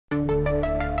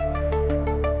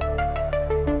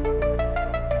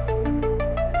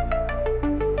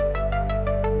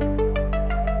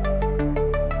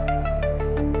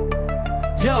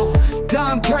Yo,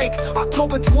 dime break,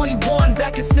 October 21,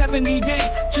 back in 78.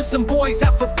 Just some boys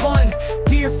out for fun.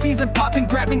 Deer season popping,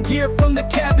 grabbing gear from the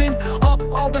cabin. Up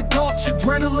all the gulch,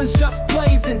 adrenaline's just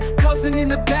blazing. Cousin in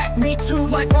the back, me too,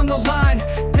 life on the line.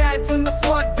 Dad's in the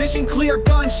front, vision clear,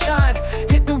 gun shine.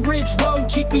 Hit the ridge road,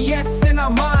 GPS in our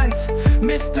minds.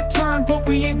 Missed the turn, but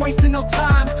we ain't wasting no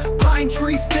time. Pine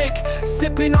trees thick,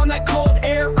 sipping on that cold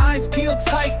air. Eyes peeled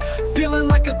tight, feeling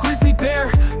like a grizzly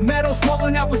bear. Meadows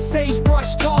rolling out with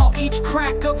sagebrush tall. Each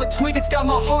crack of a twig, it's got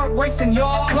my heart racing,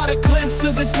 y'all. Caught a glimpse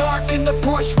of the dark in the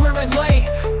brush where it lay.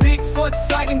 Bigfoot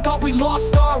sighting, thought we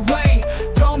lost our way.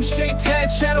 Dome-shaped head,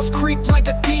 shadows creep like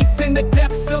a thief. In the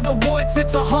depths of the woods,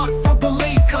 it's a hunt for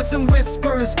belief. Cousin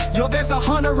whispers, yo, there's a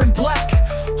hunter in black.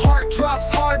 Heart drops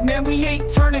hard, man, we ain't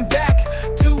turning back.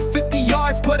 250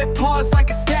 yards, but it paused like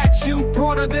a statue.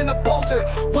 Broader than a boulder,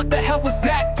 what the hell was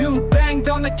that, dude? Banged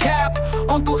on the cab,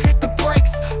 uncle hit the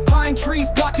brakes. Pine trees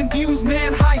blocking views,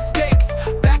 man, high stakes.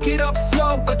 Back it up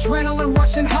slow, adrenaline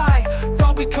rushing high.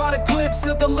 Thought we caught a glimpse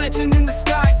of the legend in the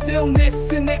sky.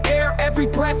 Stillness in the air, every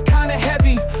breath kinda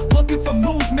heavy. Looking for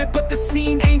movement, but the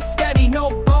scene ain't steady.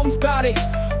 No bones about it,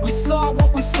 we saw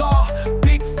what we saw.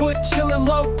 Bigfoot chilling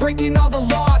low, breaking all the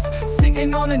laws.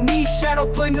 Sitting on a knee,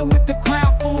 shadow blending with the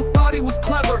ground. Fool thought he was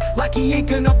clever, like he ain't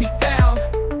gonna be found.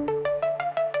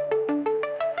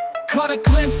 Caught a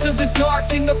glimpse of the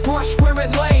dark in the brush where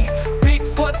it lay.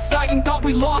 Bigfoot sighting, thought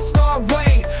we lost our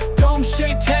way.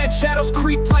 Dome-shaped head, shadows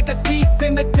creep like a thief.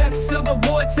 In the depths of the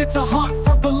woods, it's a hunt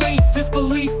for belief.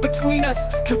 Disbelief between us,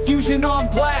 confusion on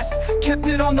blast. Kept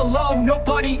it on the low,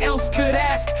 nobody else could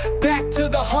ask. Back to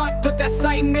the hunt, but that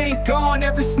sighting ain't gone.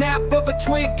 Every snap of a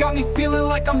twig got me feeling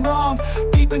like I'm wrong.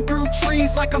 Peeping through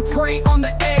trees like I'm prey on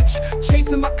the edge.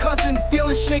 Chasing my cousin,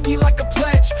 feeling shaky like a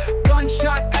pledge.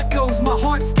 Gunshot echoes, my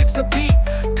heart skips a beat.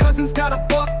 Cousin's got a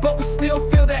buck, but we still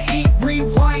feel the heat.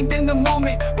 Rewind in the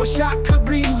moment, wish I could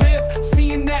relive.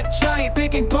 Seeing that giant,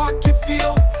 big and dark you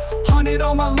feel. Hunted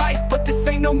all my life, but this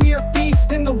ain't no mere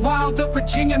beast. In the wild of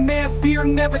Virginia, man, fear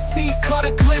never ceased. Caught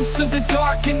a glimpse of the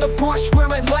dark in the brush where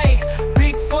it lay.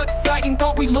 Bigfoot sighting,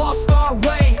 thought we lost our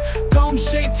way.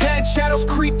 Dome-shaped head, shadows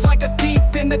creep like a thief.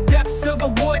 In the depths of the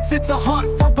woods, it's a hunt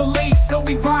for belief. So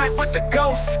we ride with the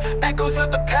ghosts, echoes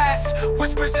of the past.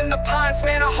 Whispers in the pines,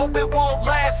 man, I hope it won't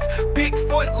last.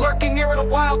 Bigfoot lurking near the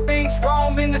wild things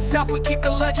roam. In the south, we keep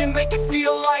the legend, make it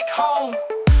feel like home.